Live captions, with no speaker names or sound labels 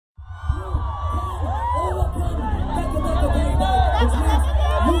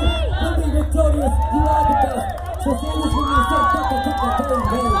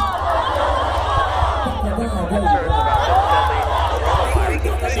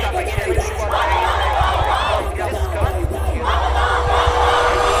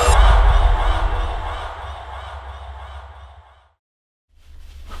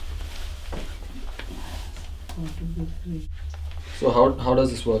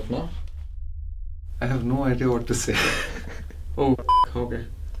does this work now? I have no idea what to say. Oh, okay.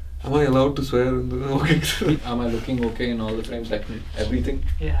 Am I allowed to swear? Okay. Am I looking okay in all the frames, like everything?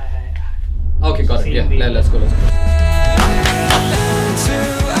 Yeah. Okay, got it. Yeah, let's go.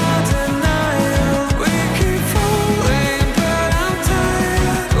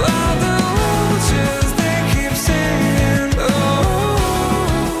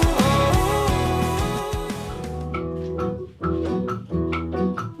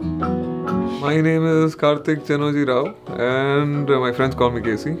 My name is Karthik Chenoji Rao, and my friends call me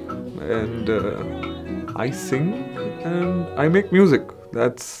Casey. And I sing and I make music.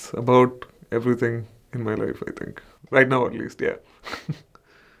 That's about everything in my life, I think. Right now, at least, yeah.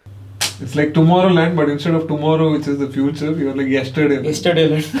 It's like Tomorrowland, but instead of tomorrow, which is the future, you're like yesterday.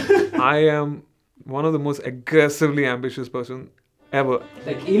 Yesterdayland. I am one of the most aggressively ambitious person ever.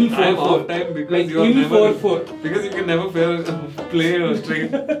 Like in 4/4. I'm off time because Like you're in never 4/4. because you can never play a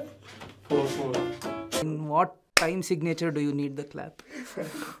straight 4/4. In what time signature do you need the clap?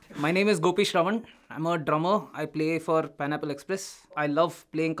 My name is Gopi Shravan. I'm a drummer. I play for Pineapple Express. I love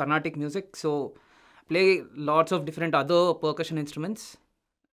playing Carnatic music, so play lots of different other percussion instruments.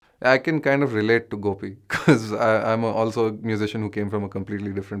 I can kind of relate to Gopi because I'm also a musician who came from a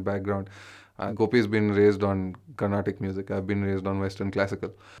completely different background. Gopi's been raised on Carnatic music. I've been raised on Western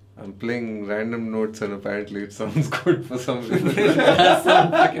classical. I'm playing random notes and apparently it sounds good for some reason. That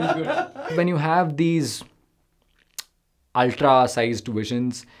sounds fucking good. When you have these ultra-sized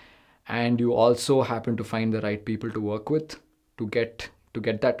visions and you also happen to find the right people to work with to get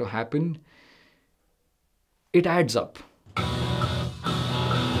that to happen, it adds up.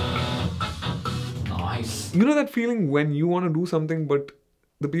 Nice. You know that feeling when you want to do something but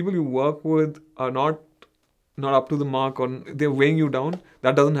the people you work with are not up to the mark or they're weighing you down?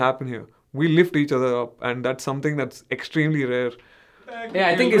 That doesn't happen here. We lift each other up and that's something that's extremely rare. Yeah,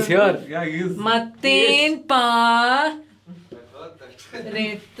 I think it's here. Yeah, he is. Matin pa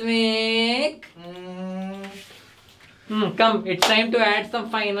Ritvik. Come, it's time to add some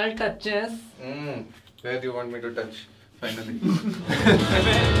final touches. Where do you want me to touch? Finally.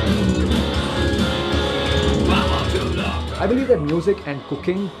 I believe that music and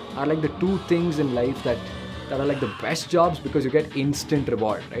cooking are like the two things in life that are like the best jobs because you get instant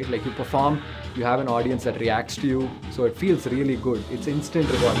reward, right? Like you perform, you have an audience that reacts to you, so it feels really good. It's instant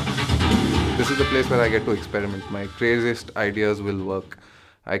reward. This is the place where I get to experiment. My craziest ideas will work.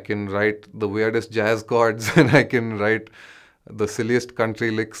 I can write the weirdest jazz chords and I can write the silliest country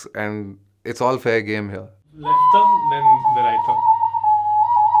licks and it's all fair game here. Left thumb, then the right thumb.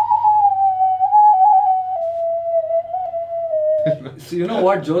 So you know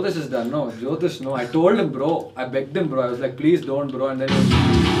what Jyotish has done? No, Jyotish, no. I told him, bro. I begged him, bro. I was like, please don't, bro. And then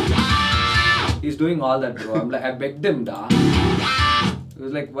he's doing all that, bro. I'm like, I begged him, da. He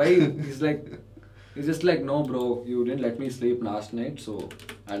was like, why? He's just like, no, bro. You didn't let me sleep last night, so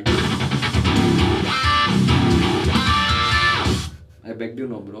I'll do it. I begged you,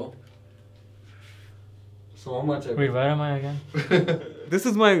 no, bro. So much. Wait, where am I again? This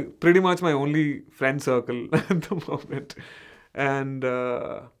is pretty much my only friend circle at the moment. And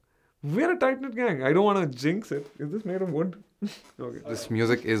we're a tight-knit gang. I don't want to jinx it. Is this made of wood? Okay. This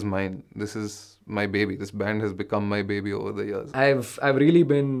music is mine. This is my baby. This band has become my baby over the years. I've really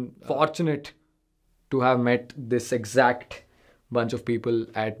been fortunate to have met this exact bunch of people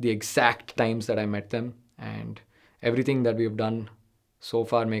at the exact times that I met them, and everything that we've done so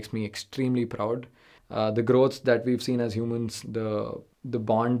far makes me extremely proud. The growth that we've seen as humans, the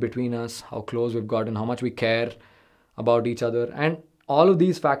bond between us, how close we've gotten, how much we care about each other, and all of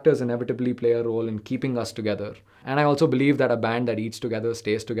these factors inevitably play a role in keeping us together. And I also believe that a band that eats together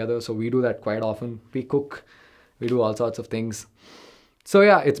stays together, so we do that quite often. We cook, we do all sorts of things. So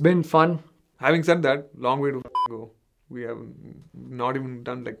yeah, it's been fun. Having said that, long way to go. We have not even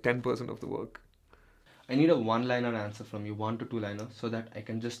done like 10% of the work. I need a one-liner answer from you, 1 to 2-liner, so that I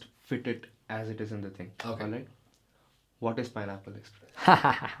can just fit it as it is in the thing. Okay. Alright? What is Pineapple Express?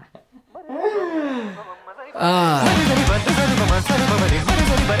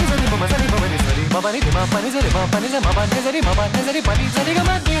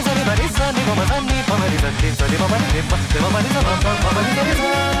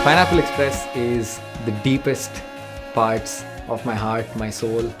 Pineapple Express is the deepest parts of my heart, my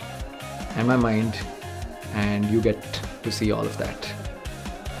soul, and my mind, and you get to see all of that.